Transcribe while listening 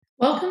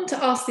Welcome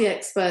to Ask the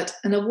Expert,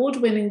 an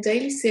award-winning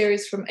daily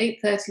series from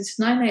 8:30 to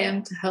 9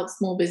 a.m. to help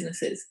small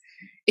businesses.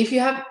 If you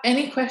have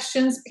any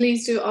questions,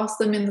 please do ask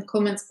them in the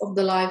comments of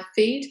the live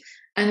feed.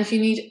 And if you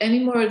need any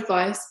more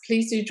advice,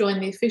 please do join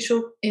the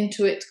official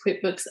Intuit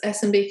QuickBooks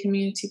SMB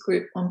community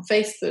group on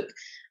Facebook,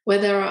 where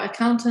there are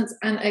accountants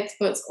and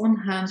experts on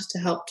hand to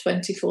help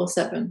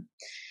 24/7.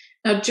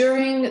 Now,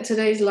 during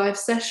today's live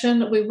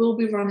session, we will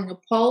be running a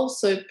poll,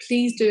 so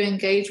please do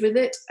engage with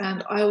it,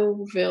 and I will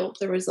reveal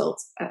the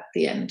results at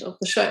the end of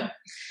the show.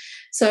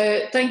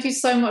 So thank you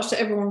so much to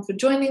everyone for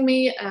joining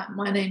me.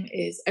 My name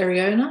is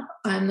Ariona.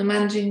 I'm the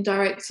Managing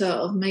Director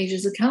of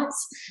Majors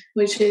Accounts,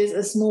 which is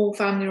a small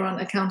family-run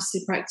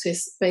accountancy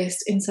practice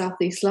based in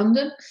South East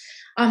London.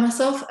 I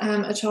myself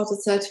am a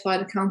Chartered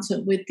Certified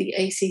Accountant with the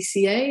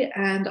ACCA,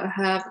 and I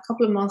have a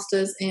couple of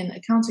masters in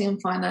accounting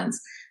and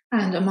finance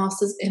and a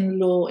master's in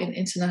law in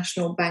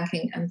international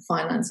banking and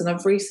finance. And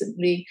I've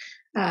recently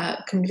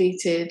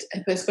completed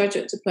a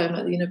postgraduate diploma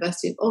at the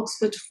University of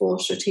Oxford for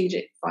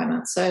strategic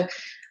finance. So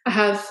I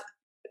have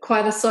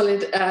quite a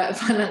solid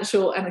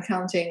financial and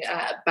accounting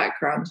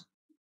background.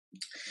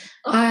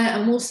 I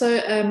am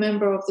also a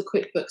member of the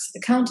QuickBooks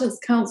Accountants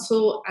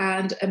Council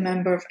and a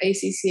member of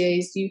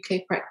ACCA's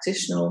UK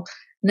Practitioner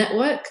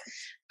Network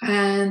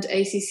and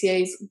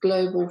ACCA's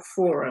Global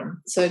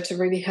Forum, so to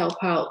really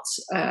help out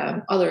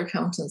other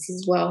accountants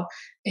as well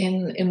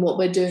in what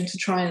we're doing to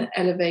try and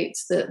elevate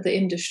the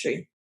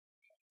industry.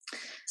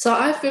 So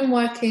I've been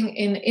working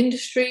in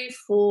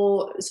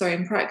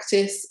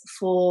practice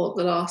for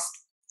the last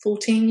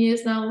 14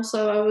 years now or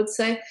so, I would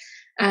say,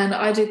 and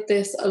I did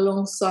this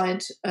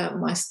alongside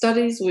my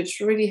studies, which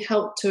really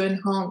helped to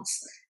enhance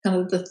kind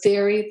of the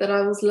theory that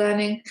I was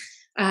learning.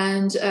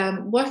 And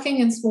working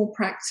in small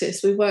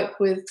practice, we work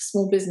with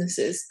small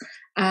businesses.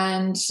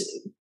 And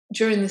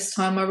during this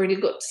time, I really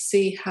got to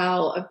see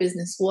how a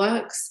business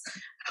works,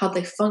 how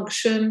they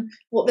function,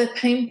 what their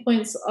pain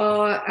points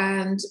are,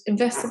 and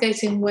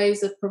investigating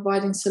ways of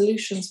providing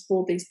solutions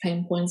for these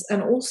pain points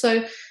and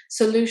also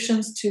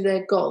solutions to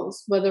their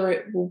goals, whether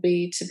it will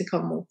be to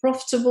become more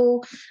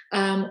profitable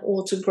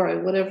or to grow,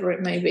 whatever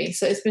it may be.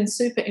 So it's been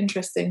super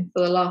interesting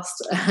for the last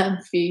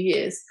few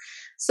years.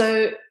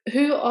 So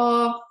who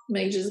are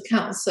Majors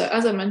Accounts? So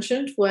as I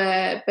mentioned,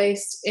 we're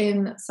based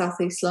in South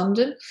East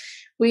London.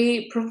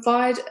 We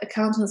provide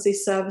accountancy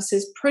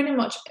services pretty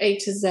much A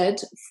to Z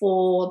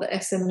for the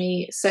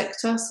SME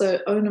sector, so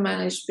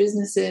owner-managed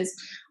businesses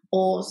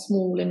or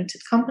small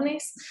limited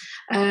companies.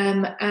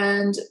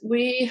 And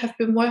we have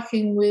been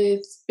working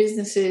with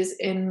businesses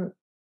in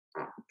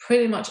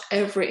pretty much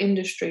every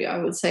industry, I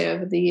would say,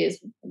 over the years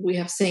we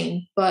have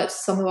seen. But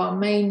some of our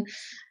main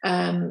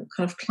kind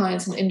of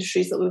clients and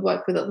industries that we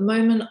work with at the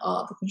moment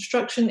are the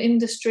construction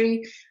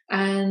industry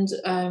and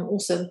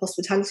also the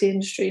hospitality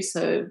industry,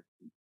 so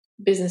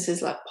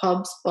businesses like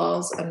pubs,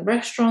 bars and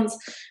restaurants,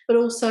 but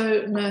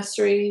also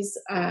nurseries,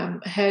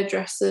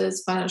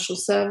 hairdressers, financial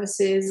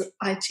services,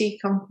 IT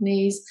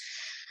companies.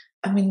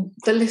 I mean,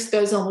 the list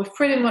goes on. We've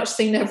pretty much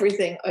seen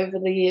everything over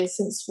the years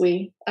since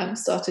we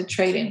started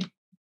trading.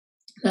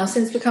 Now,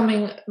 since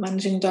becoming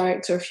managing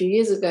director a few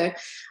years ago,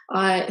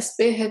 I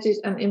spearheaded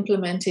and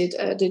implemented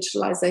a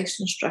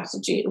digitalization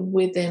strategy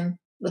within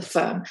the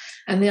firm.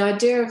 And the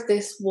idea of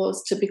this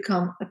was to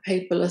become a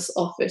paperless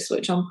office,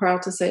 which I'm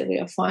proud to say we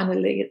are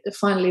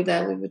finally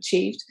there, we've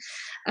achieved.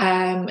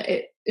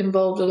 It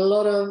involved a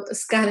lot of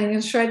scanning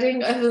and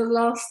shredding over the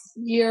last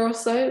year or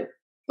so,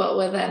 but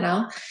we're there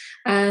now.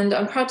 And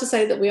I'm proud to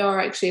say that we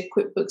are actually a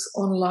QuickBooks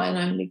online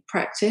only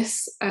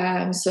practice.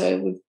 So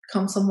we've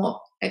become somewhat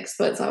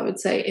experts, I would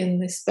say, in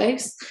this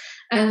space.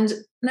 And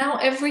now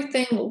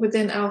everything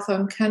within our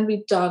firm can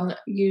be done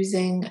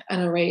using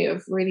an array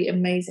of really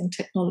amazing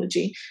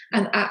technology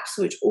and apps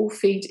which all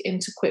feed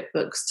into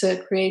QuickBooks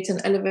to create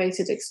an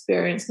elevated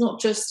experience, not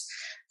just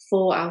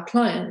for our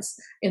clients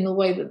in the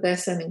way that they're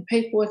sending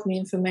paperwork and the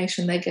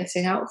information they're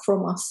getting out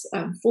from us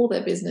for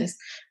their business,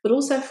 but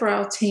also for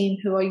our team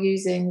who are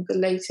using the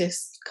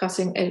latest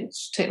cutting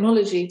edge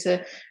technology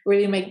to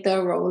really make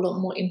their role a lot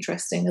more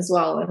interesting as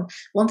well. And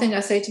one thing I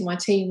say to my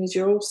team is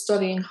you're all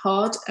studying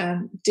hard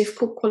and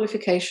difficult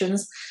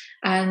qualifications,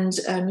 and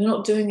you're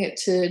not doing it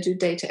to do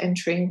data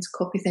entry and to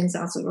copy things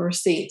out of a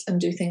receipt and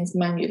do things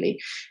manually.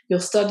 You're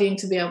studying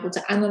to be able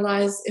to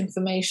analyze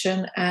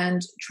information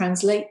and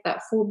translate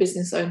that for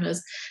business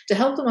owners to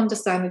help them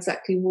understand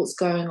exactly what's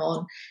going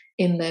on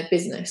in their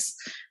business.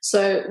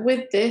 So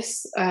with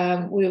this,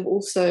 we have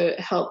also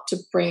helped to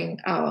bring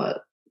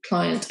our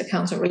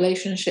client-accountant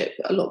relationship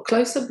a lot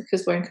closer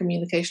because we're in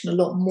communication a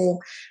lot more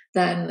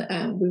than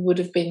we would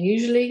have been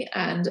usually.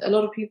 And a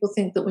lot of people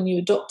think that when you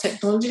adopt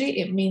technology,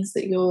 it means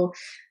that you're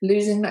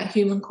losing that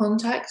human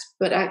contact,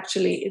 but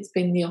actually it's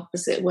been the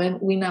opposite. When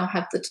we now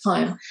have the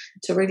time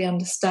to really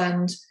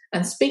understand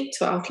and speak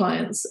to our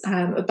clients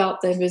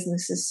about their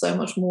businesses so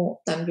much more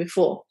than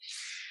before.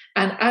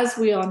 And as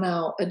we are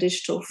now a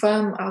digital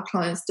firm, our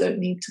clients don't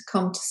need to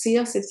come to see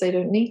us if they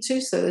don't need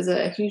to. So there's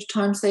a huge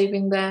time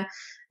saving there.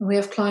 And we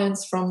have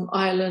clients from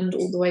Ireland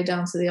all the way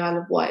down to the Isle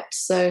of Wight.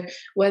 So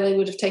where they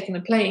would have taken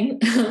a plane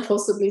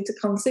possibly to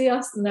come see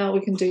us, now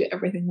we can do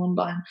everything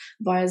online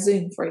via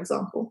Zoom, for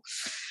example.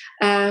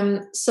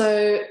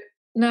 So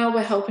now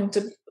we're helping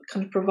to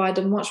kind of provide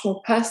a much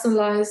more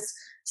personalized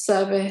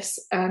service,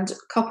 and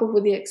coupled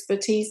with the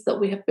expertise that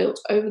we have built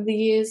over the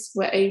years,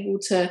 we're able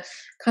to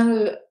kind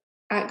of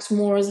act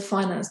more as a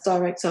finance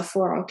director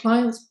for our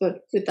clients, but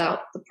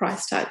without the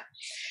price tag.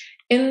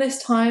 In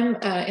this time,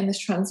 in this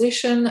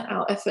transition,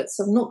 our efforts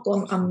have not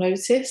gone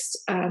unnoticed.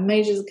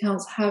 Majors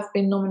Accounts have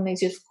been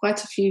nominated for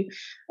quite a few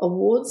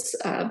awards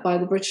by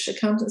the British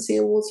Accountancy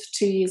Awards for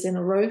 2 years in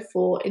a row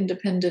for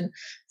Independent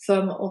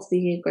Firm of the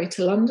Year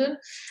Greater London.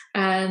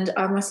 And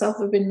I myself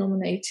have been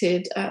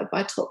nominated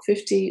by Top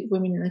 50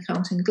 Women in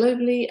Accounting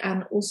globally,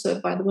 and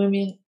also by the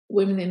Women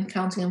in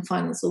Accounting and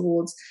Finance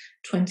Awards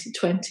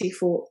 2020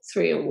 for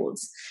 3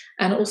 awards.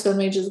 And also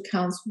Majors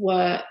Accounts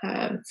were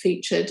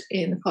featured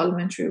in the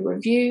Parliamentary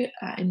Review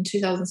in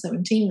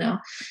 2017 now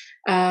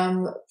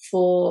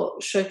for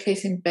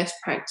showcasing best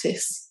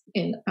practice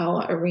in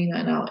our arena,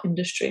 in our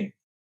industry.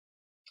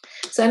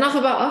 So enough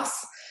about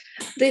us.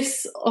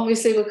 This,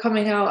 obviously, we're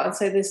coming out, I'd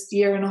say this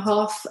year and a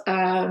half.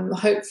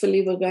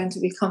 Hopefully we're going to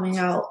be coming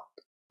out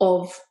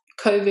of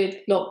COVID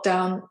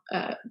lockdown,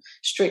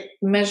 strict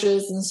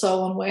measures and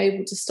so on. We're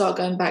able to start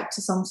going back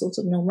to some sort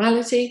of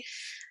normality.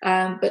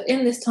 But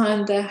in this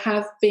time, there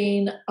have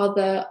been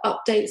other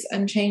updates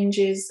and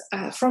changes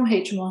from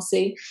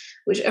HMRC,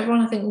 which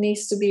everyone I think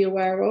needs to be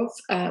aware of,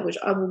 which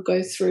I will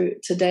go through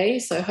today.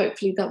 So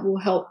hopefully that will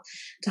help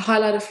to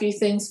highlight a few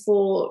things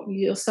for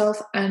yourself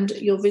and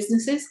your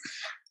businesses.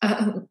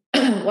 One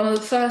of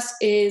the first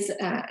is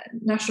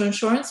national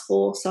insurance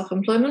for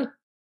self-employment.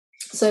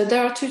 So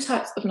there are 2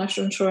 types of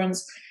national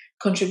insurance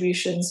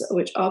contributions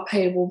which are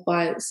payable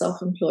by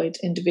self-employed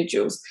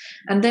individuals,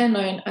 and they're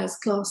known as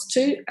Class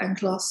 2 and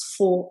Class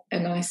 4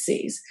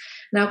 NICs.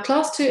 Now,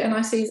 Class 2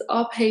 NICs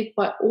are paid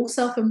by all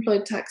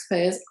self-employed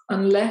taxpayers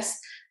unless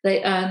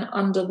they earn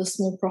under the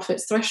small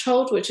profits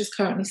threshold, which is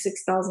currently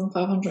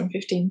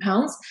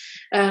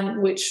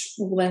 £6,515, which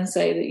will then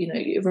say that,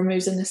 it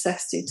removes the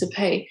necessity to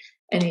pay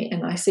any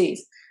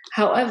NICs.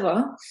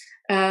 However,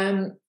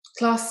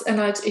 Class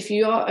NI, if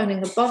you are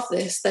earning above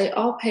this, they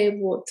are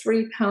payable at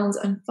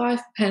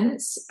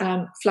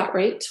 £3.05 flat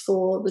rate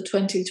for the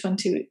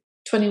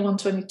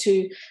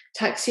 2021-22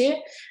 tax year,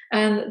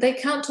 and they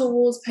count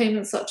towards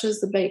payments such as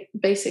the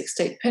basic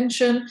state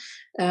pension,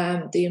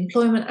 the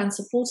employment and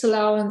support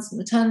allowance,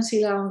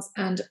 maternity allowance,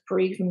 and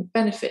bereavement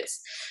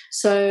benefits.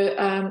 So,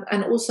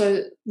 and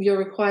also you're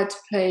required to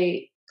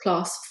pay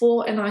Class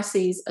 4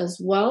 NICs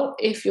as well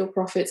if your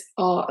profits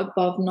are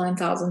above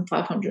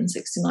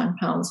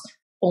 £9,569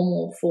 or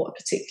more for a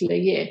particular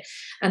year.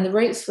 And the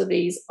rates for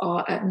these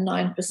are at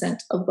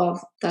 9%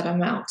 above that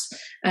amount.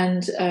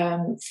 And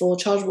for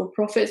chargeable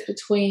profits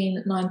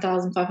between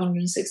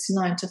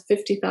 9,569 to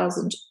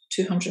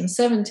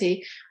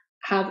 50,270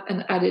 have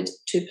an added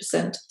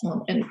 2%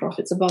 on any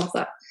profits above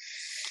that.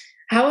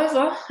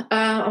 However,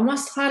 I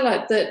must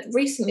highlight that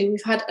recently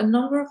we've had a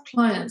number of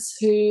clients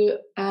who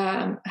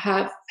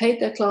have paid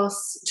their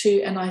Class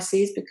 2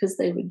 NICs because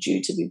they were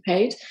due to be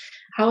paid.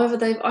 However,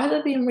 they've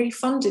either been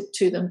refunded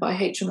to them by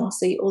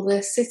HMRC, or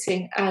they're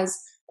sitting as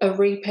a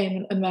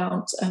repayment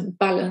amount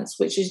balance,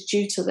 which is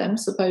due to them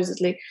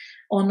supposedly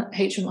on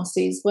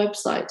HMRC's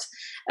website.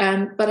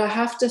 But I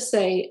have to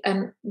say,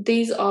 and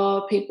these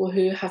are people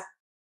who have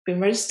been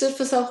registered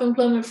for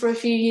self-employment for a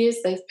few years.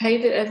 They've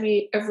paid it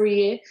every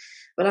year.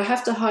 But I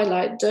have to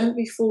highlight, don't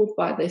be fooled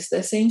by this.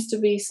 There seems to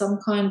be some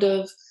kind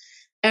of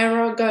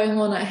error going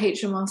on at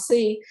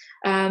HMRC,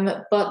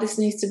 but this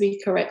needs to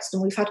be corrected.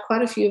 And we've had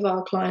quite a few of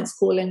our clients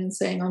call in and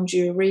saying, I'm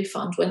due a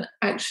refund, when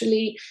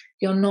actually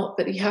you're not,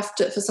 but you have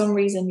to, for some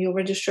reason, your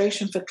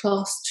registration for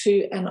Class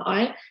 2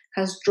 NI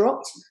has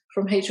dropped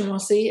from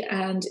HMRC,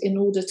 and in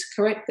order to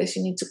correct this,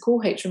 you need to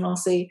call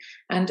HMRC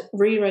and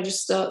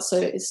re-register so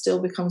it still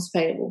becomes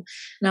payable.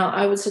 Now,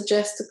 I would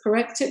suggest to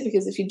correct it,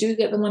 because if you do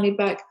get the money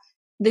back,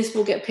 this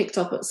will get picked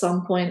up at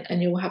some point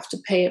and you'll have to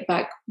pay it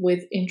back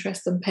with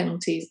interest and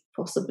penalties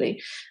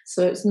possibly.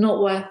 So it's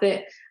not worth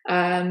it.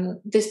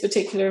 This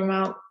particular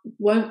amount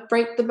won't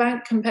break the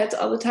bank compared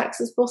to other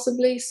taxes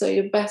possibly. So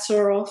you're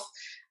better off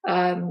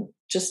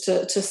just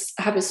to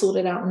have it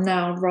sorted out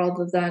now,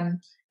 rather than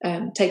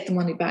take the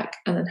money back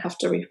and then have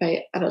to repay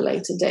it at a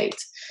later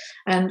date.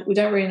 And we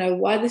don't really know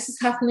why this is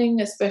happening,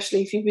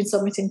 especially if you've been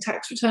submitting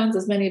tax returns,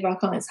 as many of our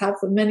clients have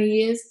for many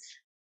years.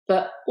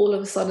 But all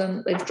of a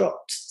sudden, they've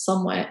dropped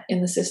somewhere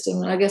in the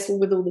system. And I guess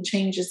with all the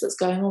changes that's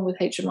going on with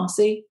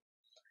HMRC,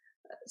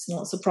 it's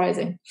not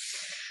surprising.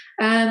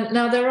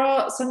 Now, there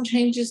are some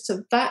changes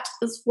to VAT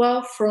as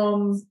well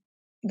from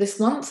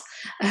this month.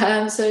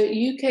 So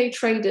UK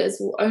traders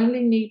will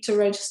only need to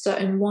register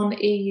in one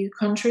EU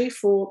country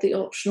for the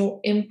optional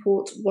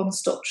import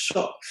one-stop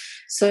shop.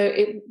 So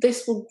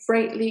this will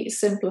greatly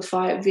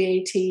simplify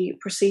VAT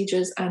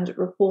procedures and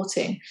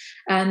reporting.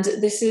 And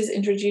this is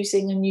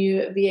introducing a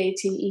new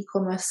VAT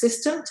e-commerce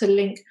system to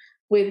link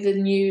with the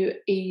new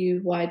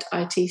EU-wide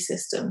IT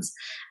systems.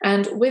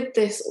 And with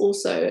this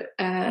also,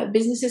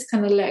 businesses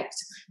can elect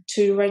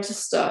to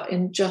register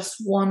in just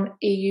one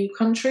EU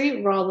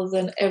country rather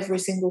than every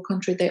single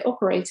country they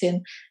operate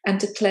in, and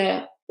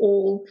declare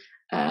all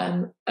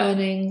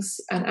earnings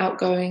and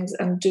outgoings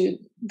and do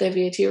their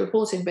VAT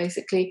reporting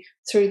basically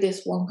through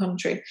this one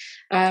country.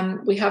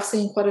 We have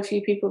seen quite a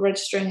few people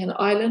registering in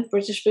Ireland,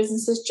 British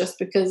businesses, just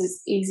because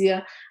it's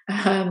easier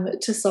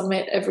to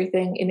submit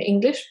everything in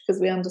English,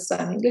 because we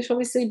understand English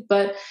obviously,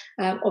 but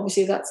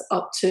obviously that's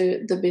up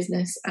to the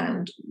business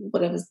and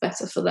whatever's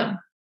better for them.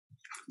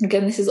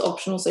 Again, this is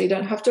optional, so you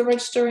don't have to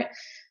register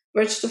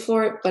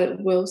for it, but it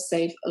will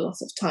save a lot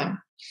of time.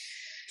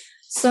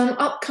 Some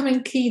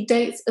upcoming key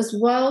dates as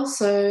well.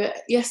 So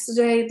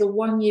yesterday, the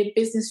 1-year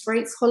business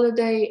rates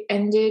holiday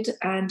ended,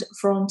 and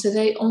from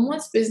today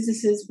onwards,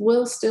 businesses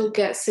will still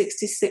get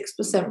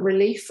 66%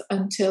 relief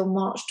until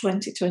March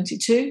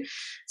 2022.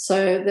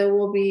 So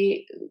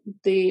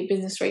the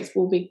business rates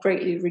will be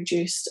greatly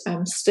reduced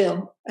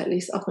still, at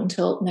least up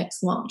until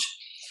next March.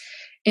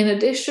 In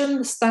addition,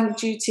 the stamp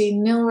duty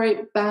nil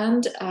rate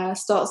band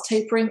starts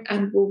tapering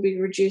and will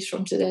be reduced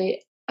from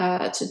today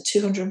to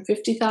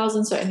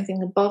 250,000. So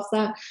anything above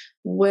that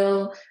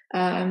will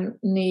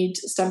need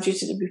stamp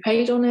duty to be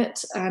paid on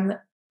it. And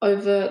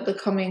over the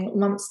coming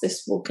months,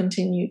 this will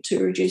continue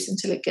to reduce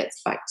until it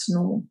gets back to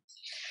normal.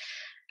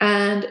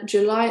 And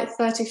July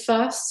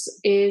 31st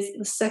is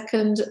the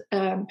second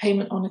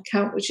payment on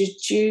account, which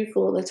is due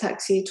for the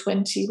tax year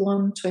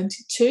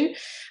 21-22.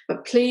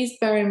 But please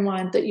bear in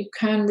mind that you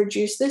can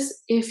reduce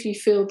this if you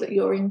feel that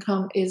your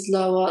income is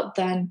lower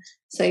than,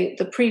 say,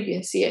 the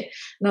previous year.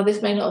 Now,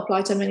 this may not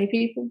apply to many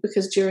people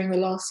because during the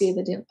last year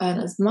they didn't earn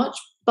as much,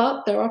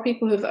 but there are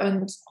people who have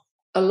earned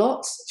a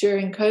lot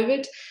during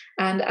COVID.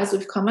 And as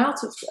we've come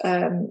out of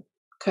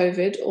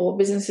COVID, or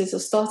businesses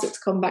have started to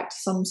come back to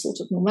some sort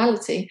of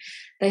normality,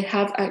 they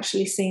have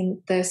actually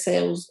seen their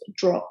sales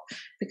drop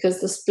because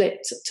the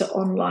split to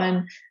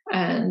online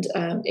and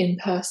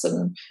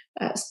in-person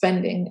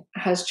spending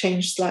has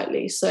changed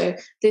slightly. So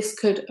this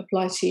could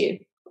apply to you.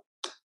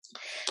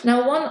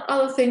 Now, one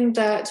other thing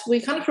that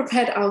we kind of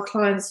prepared our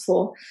clients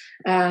for,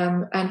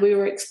 and we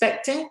weren't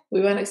expecting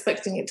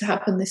it to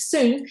happen this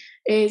soon,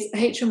 is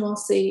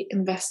HMRC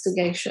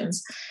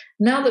investigations.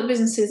 Now that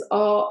businesses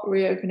are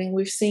reopening,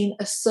 we've seen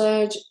a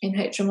surge in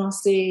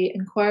HMRC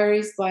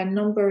inquiries by a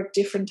number of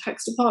different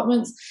tax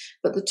departments,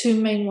 but the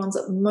two main ones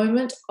at the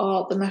moment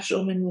are the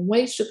National Minimum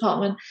Wage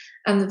Department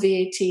and the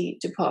VAT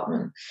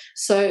Department.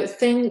 So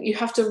you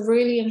have to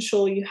really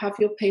ensure you have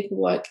your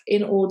paperwork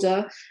in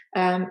order,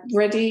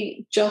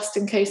 ready just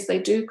in case they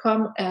do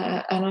come,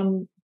 and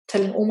I'm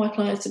telling all my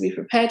clients to be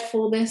prepared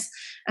for this.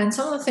 And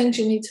some of the things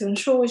you need to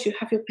ensure is you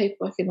have your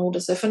paperwork in order.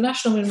 So for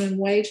National Minimum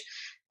Wage,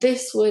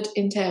 this would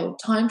entail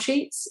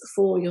timesheets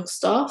for your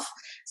staff.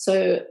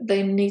 So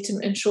they need to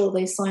ensure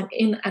they sign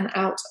in and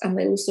out, and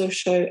they also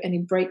show any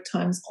break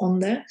times on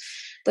there.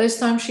 Those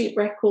timesheet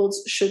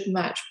records should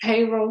match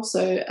payroll,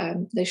 so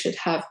they should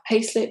have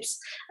pay slips,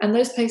 and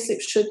those pay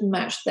slips should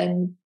match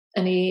then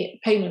any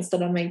payments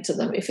that are made to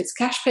them. If it's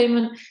cash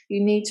payment,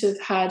 you need to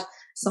have had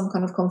some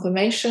kind of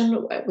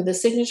confirmation with a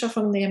signature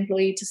from the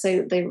employee to say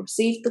that they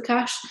received the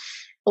cash.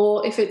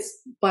 Or if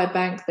it's by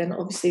bank, then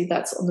obviously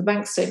that's on the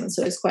bank statement,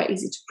 so it's quite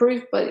easy to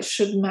prove, but it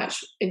should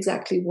match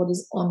exactly what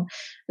is on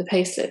the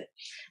payslip.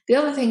 The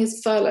other thing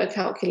is furlough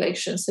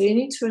calculations. So you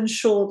need to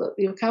ensure that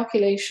your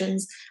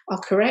calculations are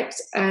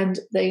correct and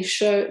they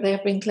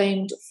have been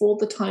claimed for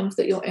the times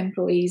that your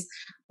employees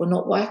were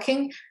not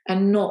working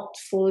and not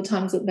for the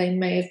times that they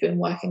may have been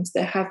working.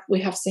 So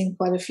we have seen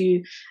quite a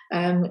few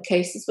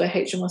cases where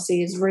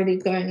HMRC is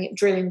really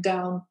drilling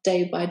down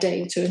day by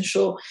day to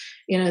ensure,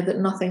 that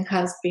nothing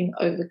has been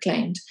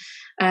overclaimed.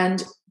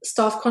 And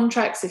staff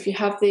contracts, if you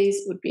have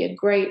these, would be a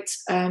great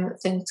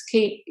thing to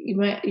keep. You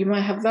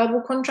might have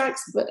verbal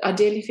contracts, but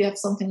ideally if you have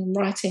something in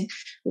writing,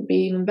 would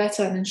be even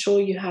better, and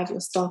ensure you have your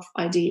staff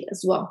ID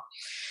as well.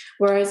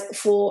 Whereas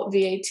for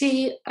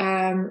VAT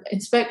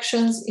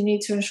inspections, you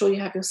need to ensure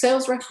you have your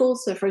sales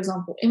records. So for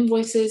example,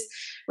 invoices,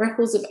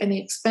 records of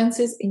any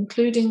expenses,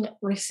 including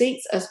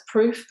receipts as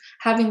proof.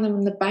 Having them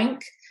in the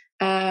bank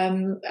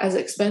as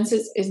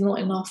expenses is not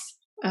enough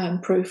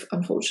proof,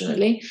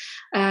 unfortunately.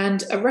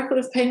 And a record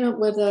of payment,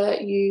 whether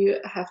you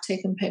have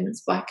taken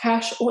payments by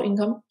cash or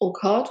income or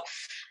card,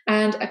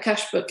 and a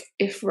cash book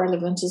if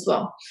relevant as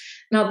well.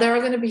 Now, there are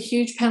going to be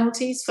huge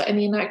penalties for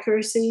any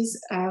inaccuracies,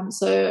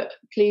 so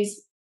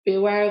please be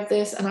aware of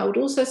this. And I would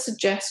also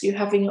suggest you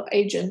having your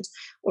agent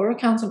or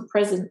accountant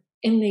present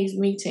in these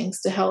meetings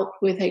to help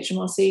with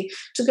HMRC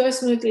to go as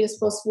smoothly as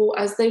possible,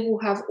 as they will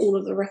have all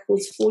of the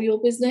records for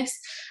your business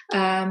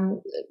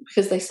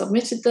because they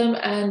submitted them.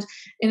 And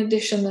in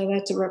addition, they're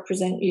there to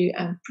represent you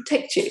and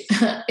protect you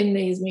in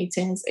these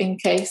meetings in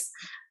case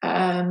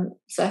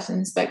certain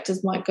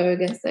inspectors might go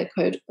against their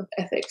code of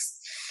ethics.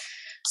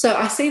 So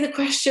I see the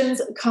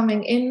questions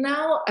coming in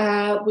now.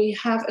 We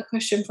have a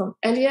question from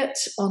Elliot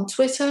on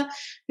Twitter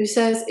who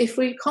says, if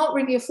we can't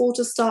really afford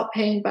to start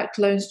paying back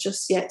loans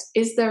just yet,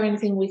 is there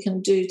anything we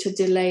can do to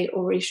delay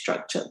or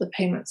restructure the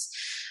payments?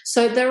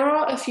 So there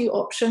are a few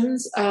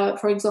options.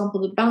 For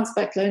example, the bounce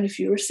back loan, if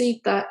you receive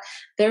that,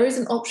 there is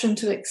an option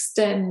to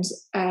extend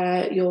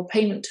your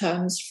payment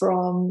terms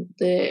from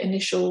the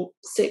initial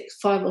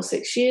 5 or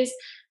 6 years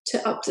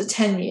to up to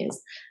 10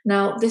 years.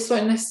 Now, this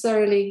won't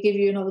necessarily give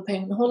you another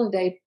payment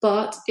holiday,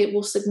 but it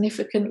will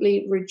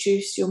significantly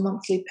reduce your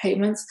monthly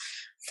payments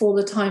for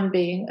the time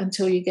being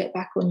until you get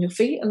back on your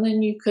feet. And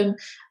then you can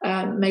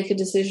make a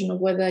decision of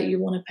whether you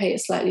want to pay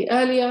it slightly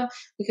earlier,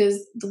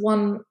 because the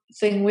one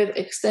thing with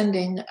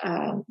extending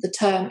the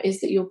term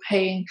is that you're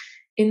paying,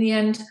 in the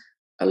end,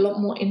 a lot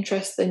more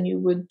interest than you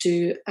would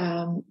do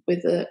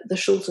with the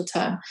shorter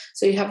term.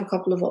 So you have a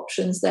couple of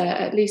options there.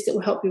 At least it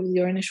will help you with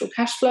your initial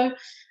cash flow.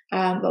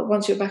 But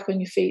once you're back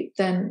on your feet,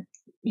 then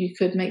you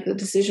could make the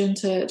decision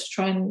to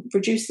try and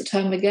reduce the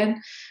term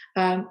again.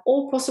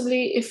 Or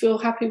possibly, if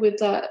you're happy with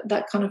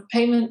that kind of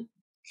payment,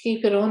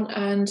 keep it on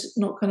and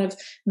not kind of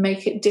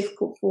make it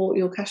difficult for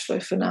your cash flow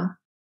for now.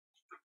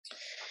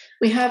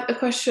 We have a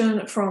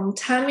question from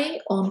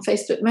Tammy on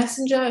Facebook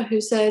Messenger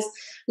who says,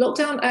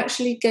 lockdown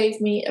actually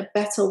gave me a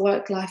better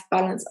work-life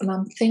balance and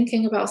I'm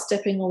thinking about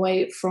stepping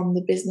away from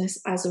the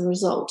business as a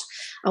result.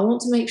 I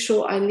want to make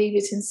sure I leave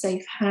it in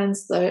safe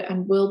hands though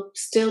and will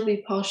still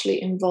be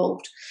partially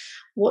involved.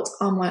 What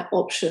are my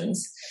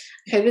options?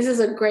 Okay, this is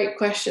a great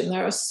question.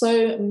 There are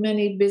so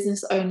many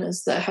business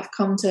owners that have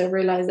come to a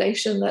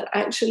realization that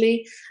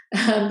actually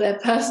their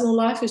personal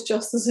life is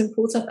just as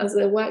important as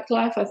their work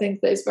life. I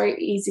think that it's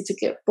very easy to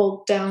get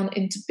bogged down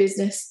into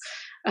business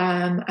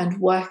and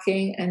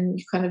working, and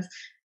you kind of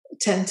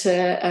tend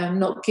to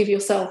not give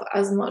yourself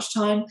as much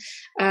time.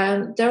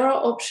 There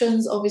are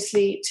options,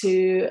 obviously,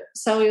 to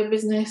sell your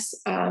business.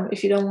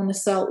 If you don't want to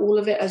sell all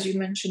of it, as you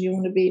mentioned, you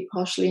want to be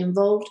partially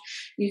involved,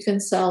 you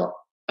can sell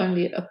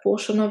only a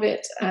portion of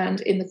it and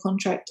in the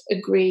contract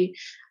agree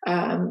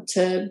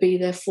to be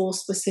there for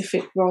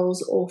specific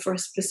roles or for a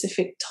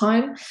specific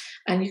time,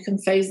 and you can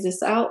phase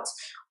this out.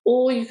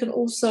 Or you can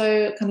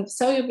also kind of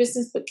sell your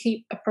business but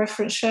keep a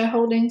preference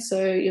shareholding,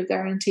 so you're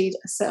guaranteed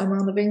a set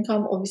amount of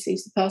income. Obviously,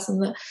 if the person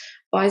that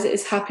buys it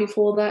is happy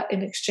for that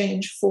in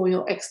exchange for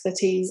your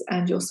expertise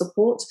and your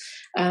support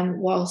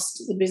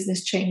whilst the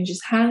business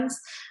changes hands.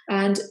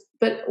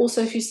 But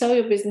also, if you sell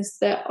your business,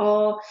 there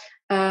are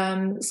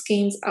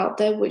schemes out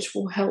there which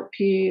will help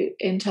you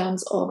in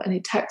terms of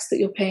any tax that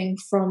you're paying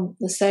from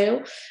the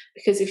sale,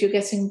 because if you're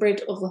getting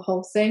rid of the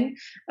whole thing,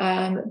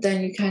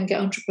 then you can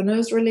get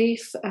entrepreneurs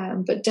relief,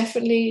 but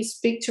definitely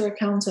speak to your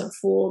accountant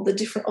for the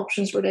different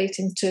options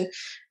relating to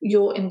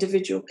your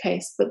individual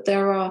case. But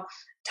there are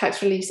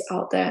tax reliefs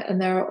out there and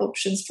there are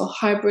options for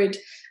hybrid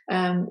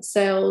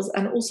sales.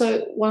 And also,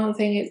 one other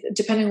thing is,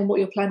 depending on what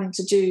you're planning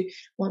to do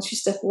once you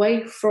step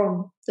away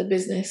from the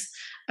business,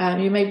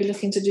 you may be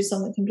looking to do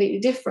something completely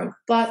different.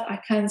 But I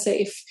can say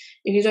if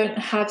you don't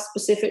have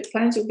specific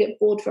plans, you'll get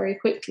bored very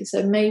quickly.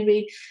 So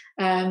maybe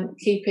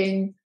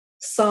keeping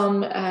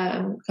some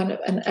kind of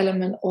an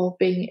element of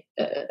being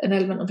an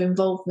element of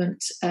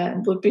involvement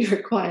would be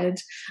required.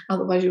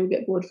 Otherwise, you'll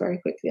get bored very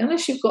quickly,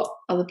 unless you've got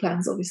other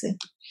plans, obviously.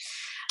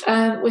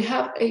 We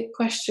have a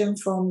question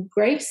from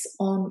Grace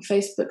on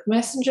Facebook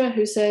Messenger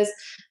who says,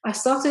 I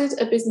started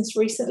a business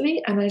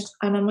recently and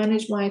I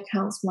manage my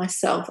accounts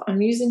myself.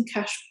 I'm using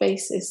cash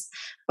basis,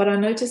 but I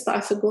noticed that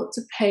I forgot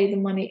to pay the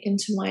money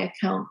into my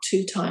account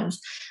 2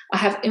 times. I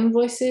have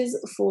invoices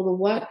for the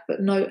work,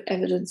 but no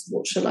evidence.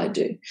 What shall I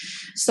do?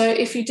 So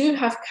if you do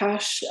have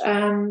cash,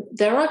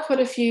 there are quite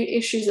a few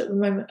issues at the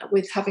moment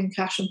with having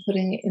cash and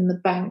putting it in the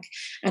bank.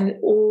 And it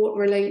all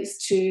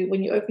relates to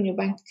when you open your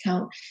bank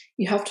account,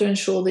 you have to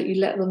ensure that you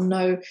let them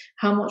know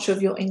how much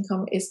of your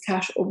income is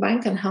cash or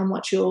bank and how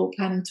much you're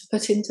planning to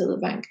put into the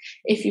bank.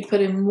 If you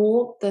put in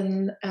more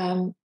than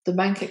the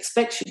bank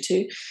expects you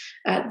to,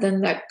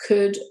 then that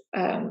could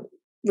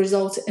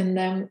result in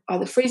them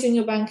either freezing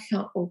your bank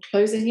account or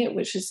closing it,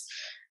 which is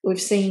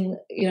we've seen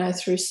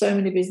through so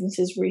many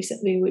businesses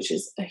recently, which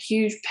is a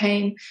huge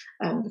pain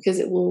because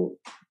it will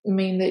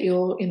mean that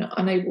you're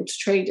unable to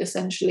trade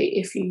essentially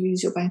if you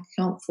use your bank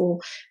account for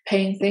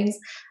paying things.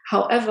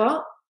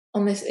 However,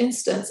 on this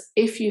instance,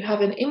 if you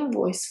have an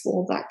invoice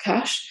for that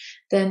cash,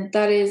 then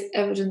that is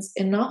evidence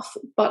enough.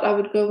 But I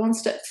would go one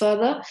step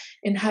further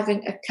in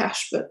having a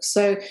cash book.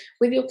 So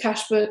with your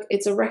cash book,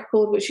 it's a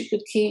record which you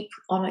could keep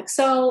on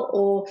Excel,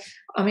 or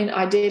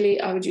ideally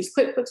I would use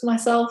QuickBooks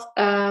myself,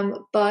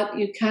 but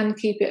you can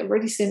keep it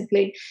really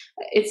simply.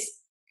 It's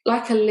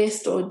like a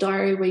list or a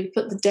diary where you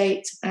put the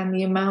date and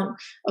the amount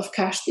of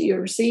cash that you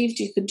received.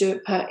 You could do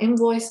it per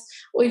invoice,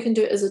 or you can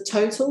do it as a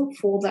total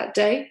for that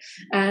day.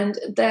 And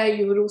there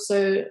you would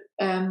also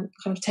kind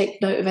of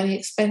take note of any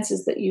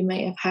expenses that you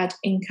may have had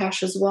in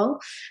cash as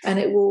well. And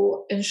it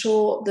will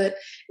ensure that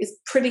it's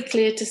pretty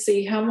clear to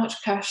see how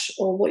much cash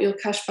or what your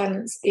cash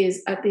balance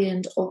is at the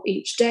end of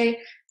each day,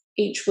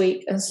 each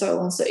week, and so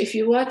on. So if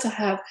you were to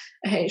have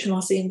a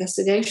HMRC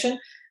investigation,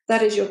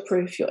 That is your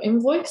proof, your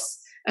invoice,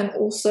 and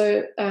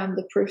also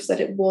the proof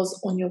that it was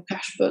on your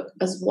cash book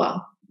as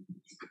well.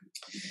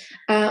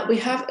 We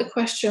have a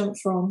question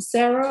from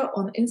Sarah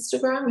on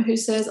Instagram who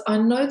says, I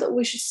know that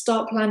we should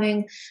start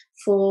planning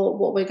for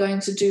what we're going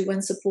to do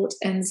when support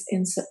ends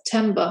in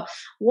September.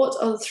 What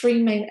are the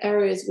 3 main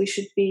areas we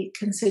should be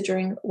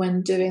considering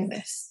when doing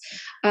this?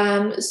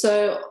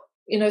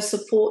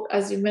 Support,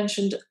 as you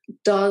mentioned,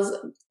 does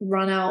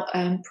run out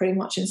pretty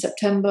much in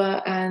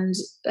September, and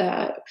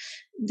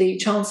the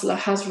Chancellor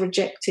has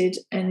rejected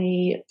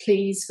any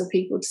pleas for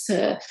people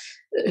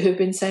who've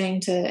been saying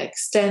to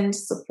extend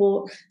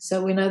support.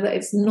 So we know that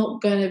it's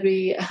not going to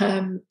be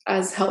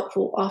as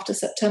helpful after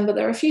September.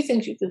 There are a few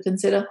things you could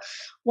consider.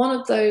 One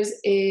of those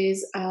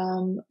is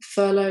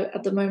furlough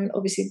at the moment.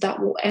 Obviously, that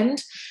will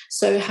end.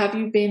 So have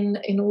you been,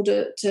 in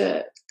order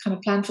to kind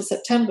of plan for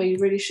September, you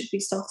really should be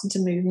starting to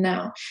move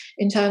now.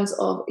 In terms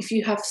of if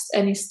you have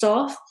any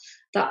staff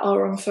that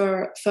are on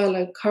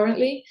furlough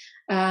currently,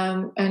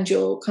 and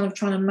you're kind of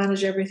trying to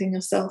manage everything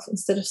yourself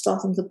instead of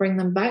starting to bring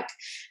them back,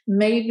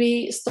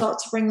 maybe start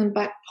to bring them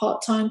back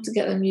part-time to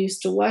get them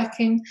used to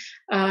working.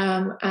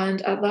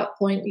 And at that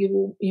point,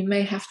 you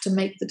may have to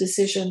make the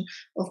decision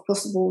of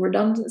possible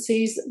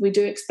redundancies. We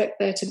do expect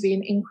there to be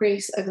an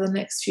increase over the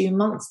next few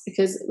months,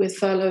 because with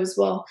furlough as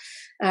well,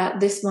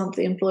 this month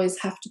the employers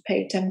have to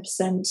pay 10%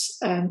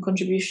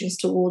 contributions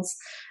towards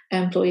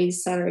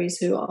employees' salaries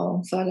who are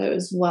on furlough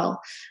as well.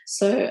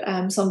 So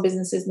some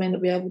businesses may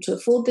not be able to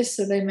afford this,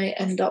 so they may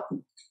end up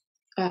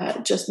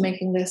just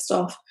making their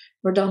staff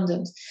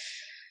redundant.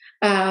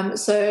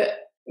 So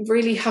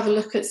really have a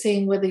look at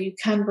seeing whether you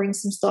can bring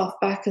some staff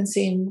back and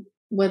seeing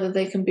whether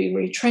they can be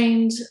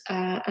retrained,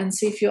 and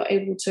see if you're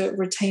able to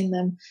retain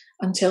them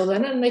until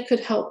then. And they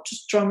could help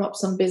just drum up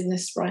some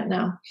business right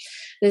now.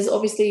 There's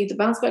obviously the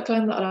bounce back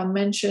loan that I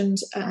mentioned,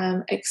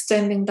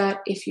 extending that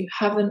if you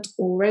haven't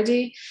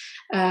already,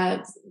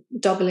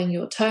 doubling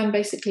your term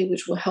basically,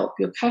 which will help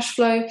your cash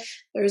flow.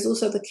 There is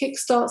also the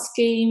Kickstart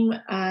scheme,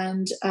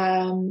 and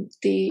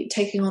the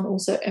taking on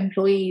also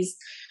employees,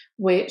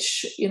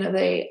 which,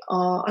 they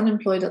are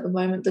unemployed at the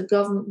moment. The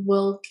government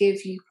will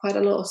give you quite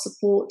a lot of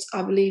support.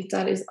 I believe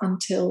that is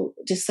until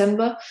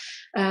December.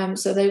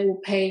 So they will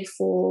pay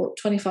for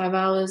 25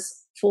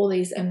 hours for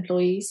these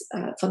employees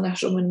for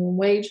national minimum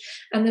wage.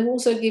 And they'll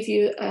also give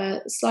you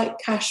a slight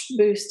cash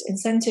boost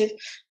incentive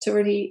to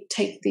really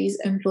take these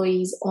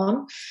employees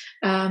on.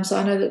 So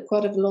I know that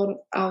quite a lot of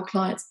our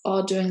clients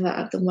are doing that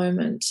at the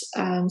moment.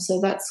 So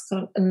that's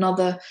kind of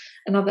another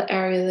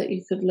area that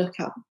you could look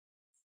at.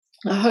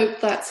 I hope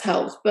that's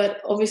helped,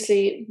 but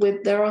obviously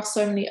there are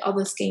so many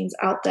other schemes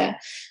out there.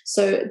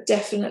 So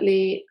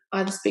definitely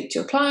either speak to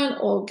your client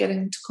or get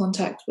into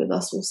contact with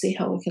us. We'll see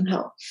how we can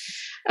help.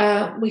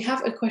 We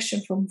have a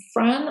question from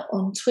Fran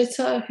on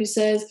Twitter who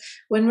says,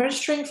 when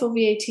registering for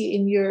VAT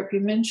in Europe, you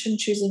mentioned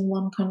choosing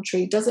one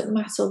country. Does it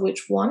matter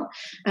which one?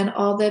 And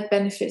are there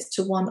benefits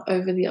to one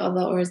over the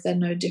other, or is there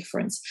no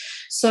difference?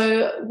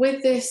 So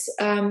with this,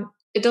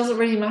 it doesn't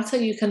really matter.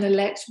 You can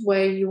elect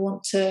where you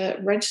want to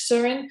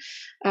register in.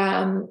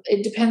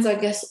 It depends, I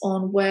guess,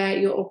 on where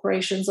your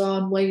operations are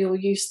and where you're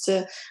used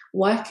to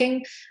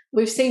working.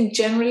 We've seen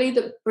generally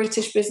that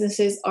British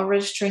businesses are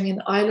registering in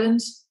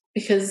Ireland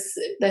because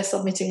they're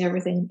submitting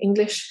everything in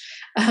English.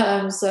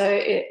 So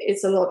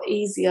it's a lot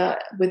easier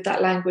with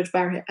that language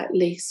barrier at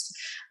least.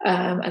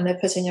 And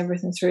they're putting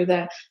everything through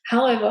there.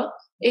 However,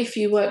 if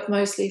you work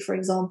mostly, for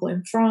example,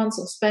 in France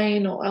or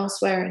Spain or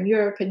elsewhere in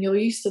Europe, and you're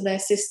used to their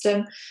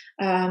system,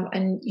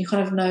 and you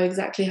kind of know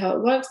exactly how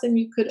it works, then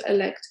you could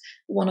elect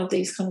one of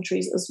these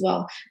countries as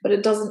well. But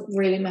it doesn't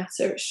really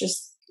matter. It's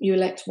just you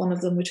elect one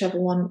of them, whichever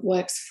one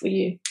works for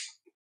you.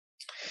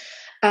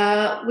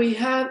 We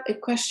have a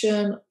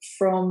question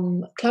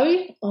from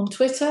Chloe on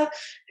Twitter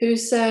who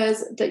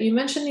says that you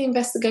mentioned the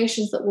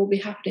investigations that will be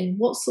happening.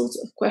 What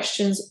sorts of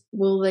questions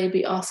will they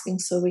be asking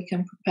so we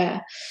can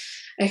prepare?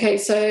 Okay,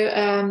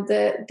 so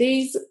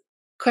these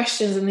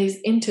questions and these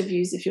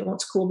interviews, if you want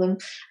to call them,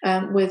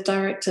 with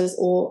directors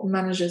or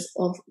managers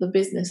of the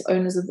business,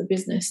 owners of the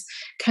business,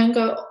 can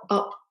go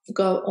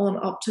on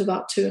up to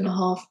about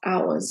 2.5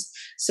 hours.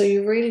 So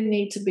you really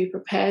need to be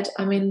prepared.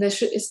 I mean,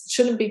 it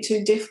shouldn't be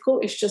too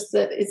difficult. It's just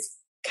that it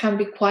can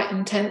be quite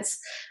intense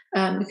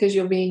because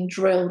you're being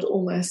drilled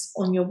almost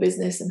on your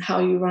business and how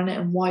you run it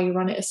and why you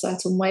run it a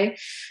certain way.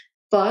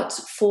 But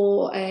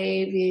for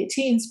a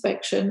VAT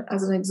inspection,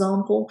 as an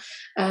example,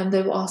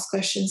 they will ask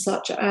questions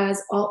such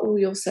as, are all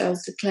your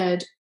sales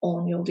declared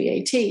on your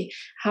VAT?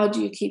 How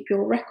do you keep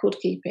your record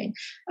keeping?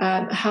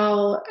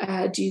 How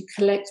do you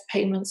collect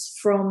payments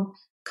from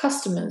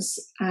customers?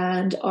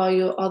 And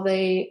are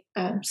they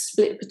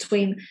split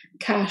between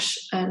cash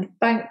and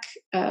bank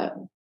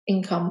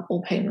income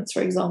or payments,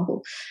 for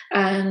example?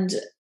 And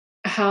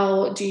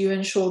how do you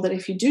ensure that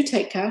if you do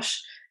take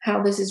cash,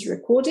 how this is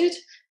recorded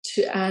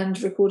and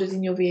recorded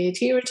in your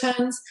VAT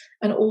returns?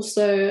 And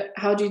also,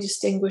 how do you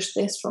distinguish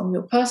this from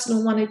your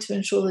personal money to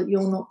ensure that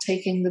you're not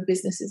taking the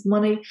business's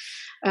money?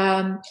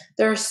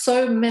 There are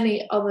so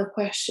many other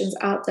questions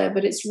out there,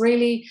 but it's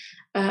really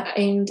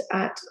aimed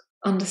at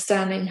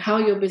understanding how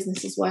your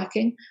business is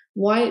working,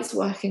 why it's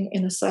working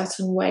in a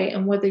certain way,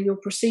 and whether your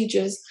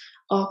procedures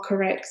are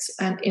correct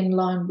and in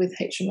line with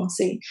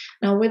HMRC.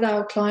 Now, with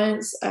our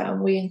clients,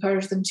 we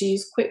encourage them to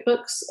use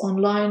QuickBooks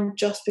online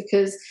just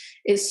because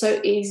it's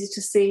so easy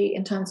to see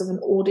in terms of an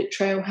audit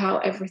trail how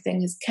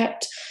everything is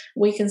kept.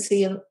 We can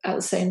see at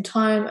the same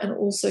time, and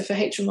also for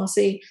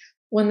HMRC,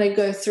 when they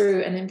go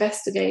through and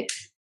investigate,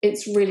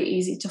 it's really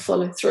easy to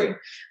follow through.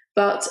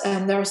 But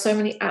there are so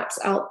many apps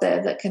out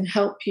there that can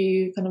help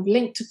you kind of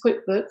link to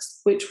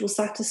QuickBooks, which will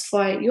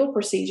satisfy your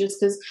procedures,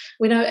 because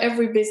we know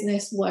every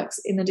business works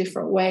in a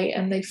different way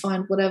and they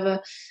find whatever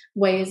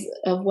ways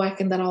of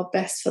working that are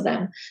best for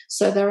them.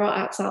 So there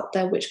are apps out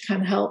there which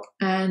can help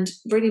and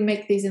really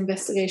make these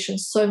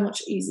investigations so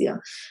much easier.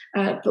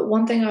 But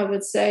one thing I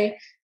would say,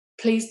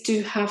 please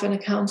do have an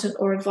accountant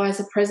or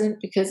advisor present,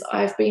 because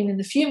I've been in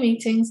a few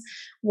meetings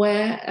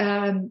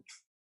where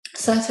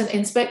certain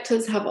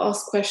inspectors have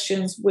asked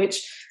questions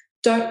which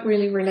don't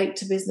really relate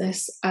to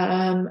business,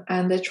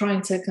 and they're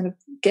trying to kind of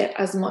get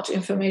as much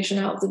information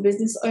out of the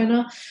business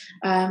owner.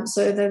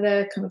 So they're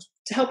there kind of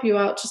to help you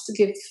out, just to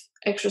give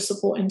extra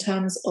support in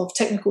terms of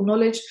technical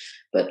knowledge,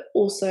 but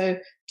also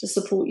to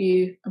support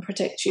you and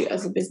protect you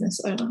as a business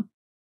owner.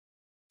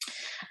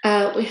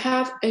 We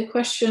have a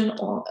question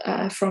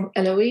from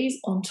Eloise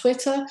on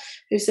Twitter,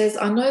 who says,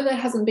 I know there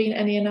hasn't been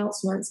any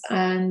announcements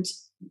and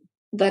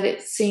that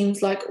it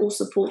seems like all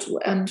support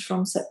will end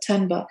from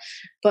September,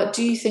 but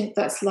do you think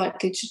that's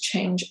likely to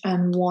change,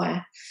 and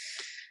why?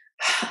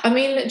 I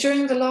mean,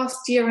 during the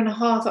last year and a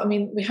half, I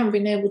mean, we haven't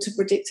been able to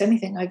predict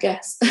anything, I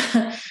guess.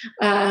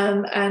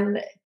 And,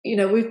 you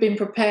know, we've been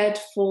prepared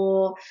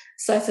for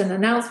certain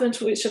announcements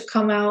which have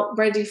come out,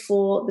 ready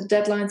for the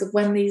deadlines of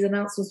when these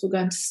announcements were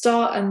going to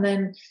start, and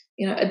then,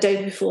 you know, a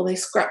day before they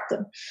scrapped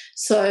them.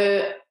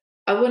 So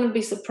I wouldn't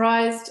be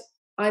surprised.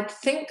 I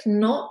think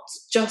not,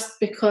 just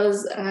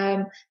because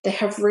they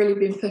have really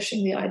been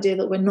pushing the idea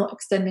that we're not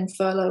extending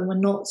furlough and we're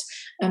not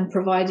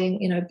providing,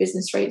 you know,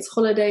 business rates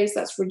holidays.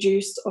 That's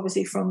reduced,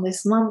 obviously, from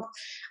this month.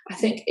 I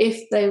think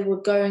if they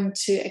were going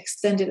to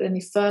extend it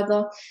any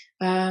further,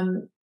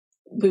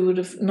 we would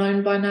have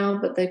known by now,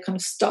 but they've kind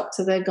of stuck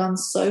to their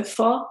guns so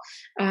far.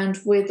 And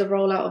with the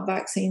rollout of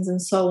vaccines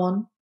and so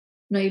on,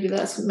 maybe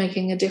that's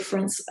making a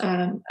difference,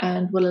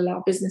 and will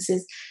allow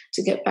businesses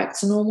to get back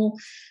to normal.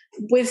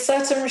 With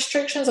certain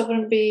restrictions, I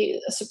wouldn't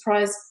be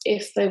surprised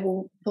if they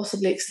will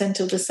possibly extend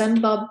till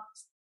December.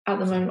 At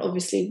the moment,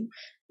 obviously,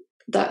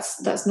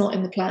 that's not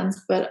in the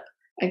plans, but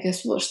I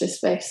guess watch this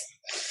space.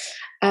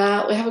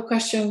 We have a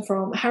question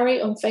from Harry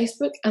on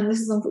Facebook, and this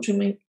is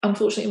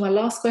unfortunately my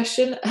last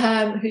question,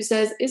 who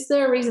says, is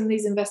there a reason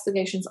these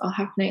investigations are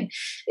happening?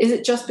 Is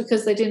it just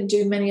because they didn't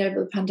do many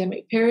over the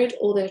pandemic period,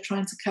 or they're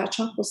trying to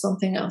catch up, or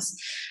something else?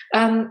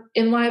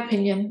 In my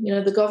opinion, you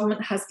know, the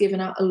government has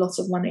given out a lot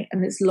of money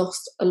and it's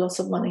lost a lot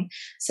of money.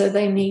 So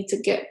they need to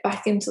get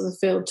back into the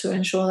field to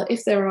ensure that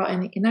if there are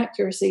any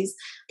inaccuracies,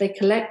 they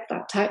collect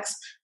that tax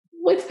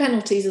with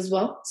penalties as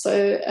well.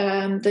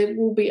 So they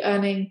will be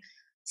earning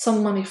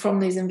some money from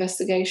these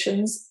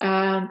investigations.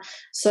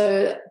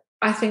 So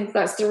I think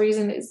that's the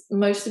reason. It's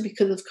mostly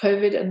because of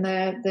COVID, and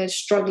they're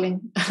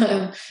struggling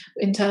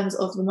in terms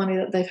of the money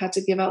that they've had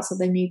to give out, so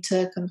they need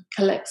to kind of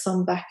collect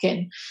some back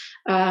in.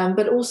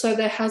 But also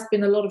there has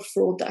been a lot of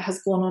fraud that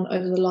has gone on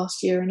over the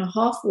last year and a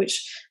half,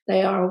 which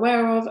they are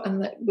aware of,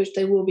 and which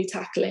they will be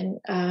tackling.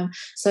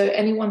 So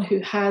anyone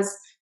who has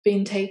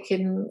been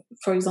taken,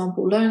 for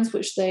example, loans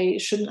which they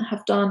shouldn't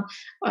have done,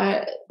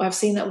 I've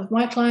seen that with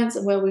my clients,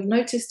 and where we've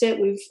noticed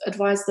it, we've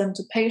advised them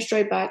to pay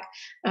straight back,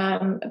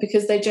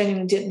 because they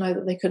genuinely didn't know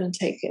that they couldn't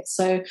take it.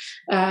 So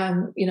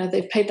you know,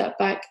 they've paid that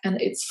back, and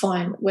it's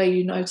fine where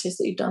you notice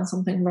that you've done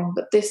something wrong.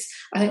 But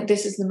I think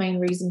this is the main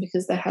reason,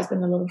 because there has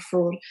been a lot of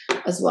fraud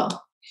as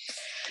well.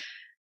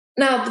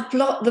 Now,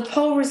 the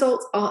poll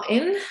results are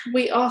in.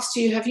 We asked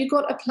you, have you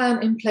got a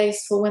plan in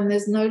place for when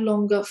there's no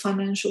longer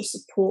financial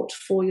support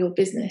for your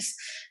business?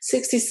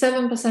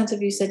 67%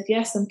 of you said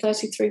yes, and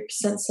 33%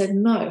 said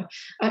no.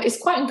 It's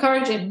quite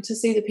encouraging to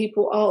see that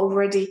people are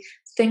already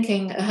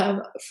thinking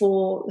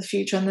for the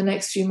future and the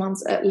next few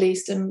months at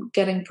least, and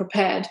getting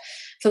prepared.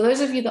 For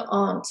those of you that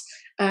aren't,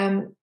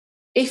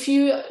 if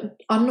you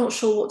are not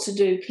sure what to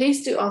do,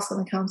 please do ask an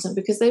accountant,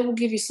 because they will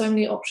give you so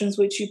many options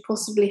which you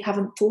possibly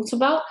haven't thought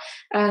about.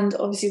 And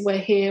obviously we're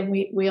here, and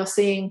we are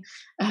seeing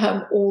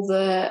all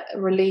the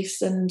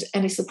reliefs and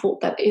any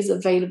support that is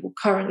available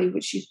currently,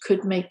 which you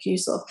could make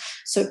use of.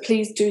 So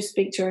please do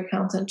speak to your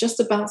accountant, just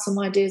to bounce some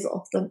ideas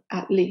off them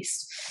at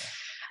least.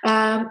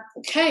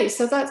 Okay,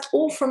 so that's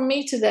all from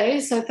me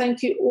today. So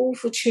thank you all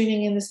for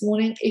tuning in this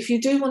morning. If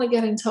you do want to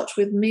get in touch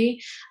with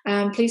me,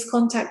 please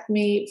contact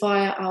me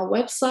via our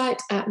website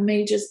at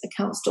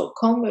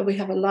majorsaccounts.com, where we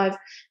have a live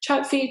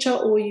chat feature,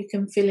 or you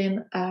can fill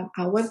in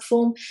our web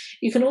form.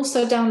 You can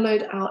also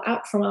download our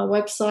app from our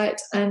website,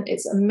 and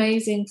it's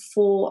amazing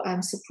for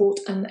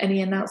support and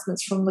any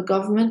announcements from the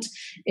government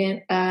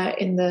in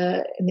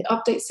the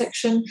update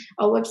section.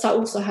 Our website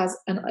also has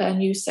a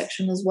news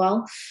section as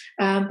well,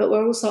 but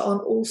we're also on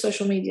all all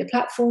social media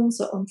platforms,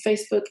 so on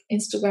Facebook,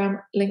 Instagram,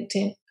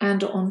 LinkedIn,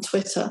 and on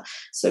Twitter.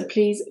 So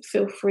please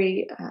feel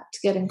free to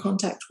get in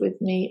contact with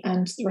me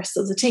and the rest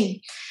of the team.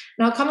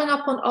 Now, coming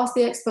up on Ask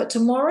the Expert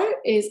tomorrow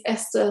is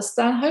Esther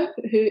Stanhope,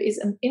 who is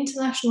an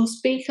international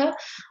speaker,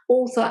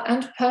 author,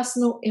 and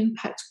personal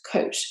impact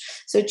coach.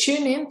 So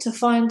tune in to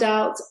find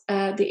out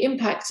the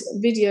impact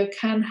video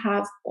can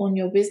have on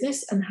your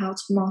business and how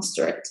to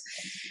master it.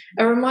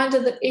 A reminder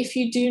that if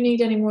you do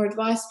need any more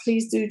advice,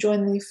 please do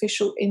join the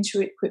official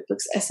Intuit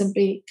QuickBooks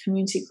SMB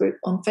community group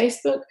on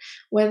Facebook,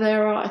 where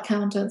there are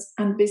accountants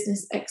and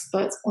business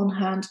experts on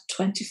hand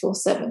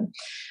 24/7.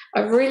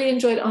 I've really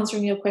enjoyed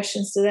answering your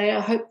questions today. I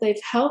hope they've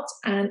helped,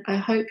 and I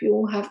hope you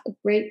all have a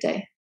great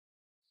day.